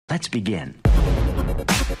Let's begin.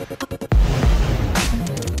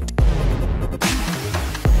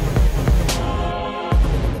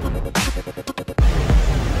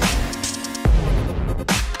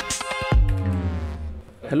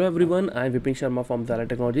 Hello everyone, I am Vipin Sharma from Xilir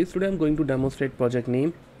Technologies. Today I am going to demonstrate project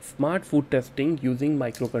name Smart Food Testing using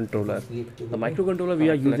microcontroller. The microcontroller we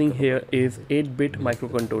are using here is 8-bit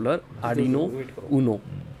microcontroller Arduino Uno.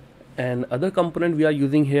 And other component we are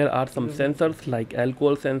using here are some sensors like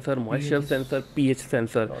alcohol sensor, moisture sensor, pH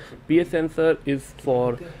sensor. pH sensor is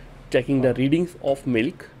for checking the readings of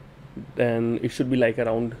milk. Then it should be like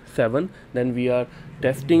around 7. Then we are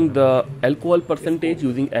testing the alcohol percentage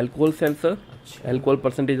using alcohol sensor, alcohol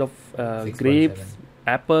percentage of grapes,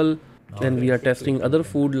 apple. Then we are testing other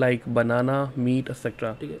food like banana, meat,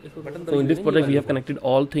 etc. So in this project we have connected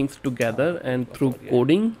all things together, and through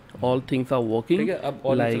coding all things are working.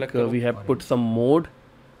 Like we have put some mode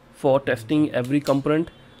for testing every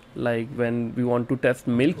component. Like when we want to test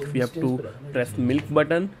milk, we have to press milk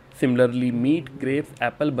button. Similarly, meat, grapes,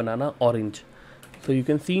 apple, banana, orange. So you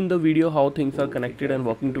can see in the video how things are connected and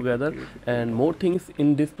working together, and more things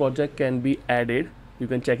in this project can be added. You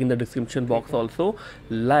can check in the description box also,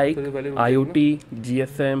 like IoT,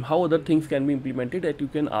 GSM, how other things can be implemented that you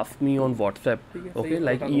can ask me on WhatsApp. Okay,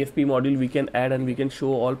 like ESP module we can add, and we can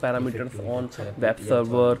show all parameters on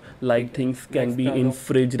Webserver, like things can be in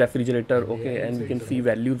fridge, refrigerator, okay, and we can see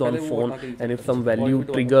values on phone, and if some value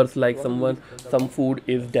triggers like some food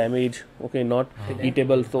is damaged, okay, not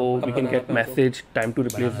eatable, so we can get message time to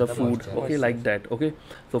replace the food, okay, like that. Okay,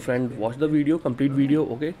 so friend, watch the video, complete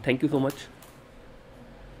video. Okay, thank you so much.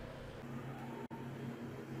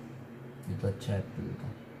 तो अच्छा है,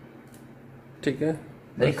 ठीक है,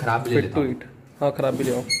 नहीं खराब ले लेता हूँ। हाँ खराब भी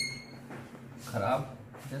ले आओ। खराब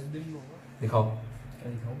 10 दिन में होगा। दिखाओ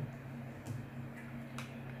क्या दिखाओ?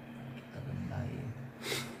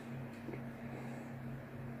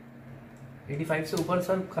 85 से ऊपर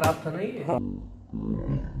सर खराब था ना ये? हाँ।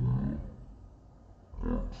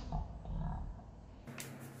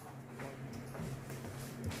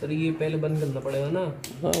 सर ये पहले बंद करना पड़ेगा ना?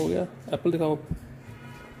 हाँ हो गया। एप्पल दिखाओ।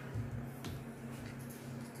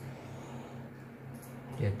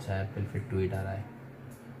 ये अच्छा एप्पल फिट टू इट आ रहा है।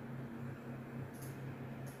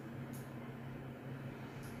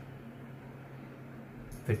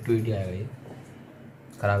 फिट टू इट ही आएगा ये।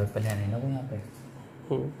 खराब एप्पल है नहीं ना वो यहाँ पे।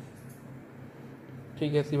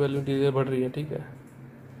 ठीक है, ऐसी वैल्यू धीरे बढ़ रही है, ठीक है।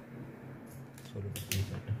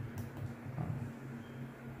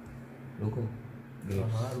 रुको,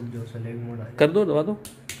 हाँ रुक जाओ, सेलेक्ट मोड आ कर दो, दबा दो,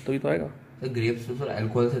 तो ही तो आएगा। तो ग्रेप्स तो सर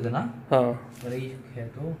अल्कोहल से थे ना? हाँ। अरे ये है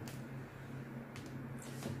तो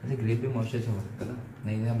ऐसे ग्रेप भी मॉइस्चर से हो सकता है ना?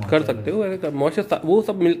 नहीं कर सकते हो, ऐसे मॉइस्चर वो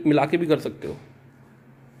सब मिला के भी कर सकते हो।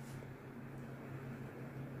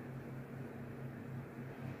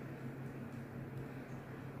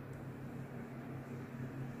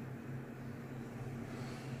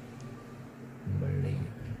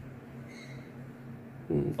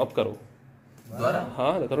 अब करो दोबारा।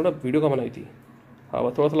 हाँ करो ना, वीडियो का बनाई थी। हाँ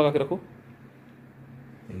बस थोड़ा सा लगा के रखो।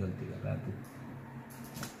 गलती कर रहा है तू,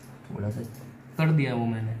 थोड़ा सा कर दिया वो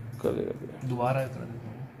मैंने। कर देगा, दोबारा कर देता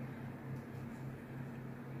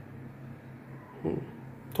हूँ।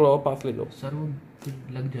 थोड़ा और पास ले जाओ सर, वो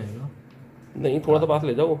लग जाएगा। नहीं, थोड़ा सा पास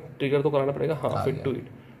ले जाओ, ट्रिगर तो कराना पड़ेगा। हाँ फिट टू इट,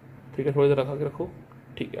 ठीक है, थोड़ी देर रखा के रखो,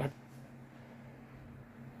 ठीक है।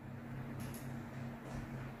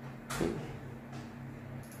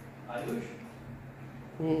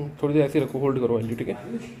 थोड़ी देर ऐसे रखो, होल्ड करो वैल्यू, ठीक है।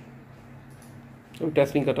 अभी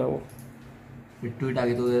टेस्टिंग कर रहा हूँ। फिट टू इट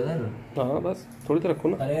आगे तो दे दर। हाँ बस थोड़ी देर रखो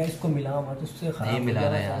ना। अरे इसको मिला मत, उससे खराब नहीं मिला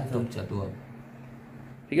रहा यार, तुम चतु अब।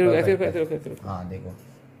 ठीक है, ऐसे रखो, ऐसे रखो, ऐसे रखो। हाँ देखो,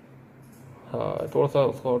 हाँ थोड़ा सा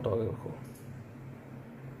उसको हटा के रखो,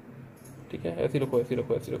 ठीक है। ऐसे रखो, ऐसे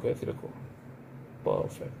रखो, ऐसे रखो, ऐसे रखो,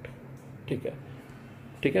 परफेक्ट, ठीक है,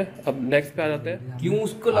 ठीक है। अब नेक्स्ट पे आ जाते हैं। क्यों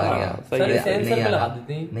उसको लगा गया? सही है, सेंसर पे लगा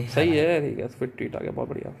देते हैं। सही है, ठीक है, फिट ट्वीट आ गया, बहुत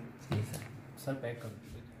बढ़िया। सर पैक कर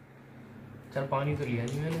दीजिए। चल पानी तो लिया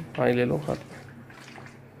नहीं मैंने। हाँ ले लो हाथ में।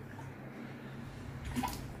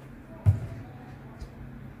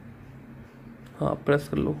 हाँ प्रेस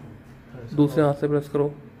कर लो, दूसरे हाथ से प्रेस करो।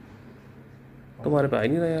 तुम्हारे पे आ ही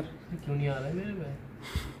नहीं रहा यार। क्यों नहीं आ रहा है मेरे पे?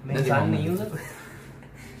 मैं इंसान नहीं हूँ सर,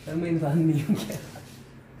 मैं इंसान नहीं हूँ क्या?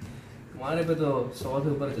 तुम्हारे पे तो 100 से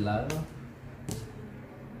ऊपर चला रहा।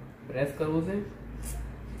 प्रेस करो उसे।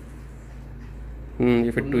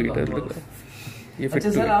 ये फिट टू इट है, ये फिट।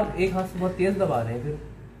 अच्छा सर, आप एक हाथ से बहुत तेज दबा रहे हैं फिर।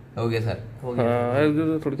 हो गया सर, हो गया।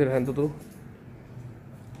 हाँ थोड़ी देर रहने दो।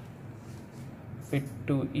 Fit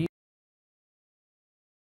to eat.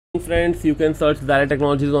 Friends, you can search Xilir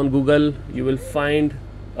Technologies on Google. You will find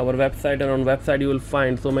our website, and on website you will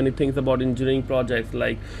find so many things about engineering projects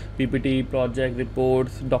like PPT, project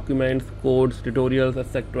reports, documents, codes, tutorials,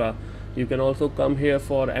 etc. You can also come here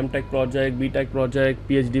for MTech project, BTech project,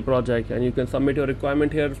 PhD project, and you can submit your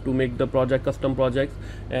requirement here to make the project custom projects.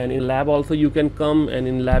 And in lab also you can come, and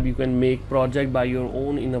in lab you can make project by your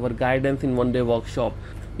own in our guidance in one day workshop.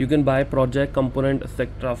 You can buy project component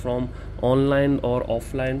etc. from online or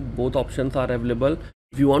offline. Both options are available.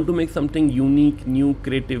 If you want to make something unique, new,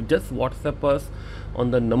 creative, just WhatsApp us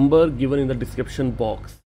on the number given in the description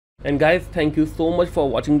box. And guys, thank you so much for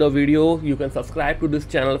watching the video. You can subscribe to this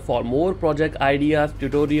channel for more project ideas,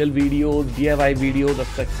 tutorial videos, DIY videos,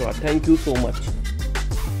 etc. Thank you so much.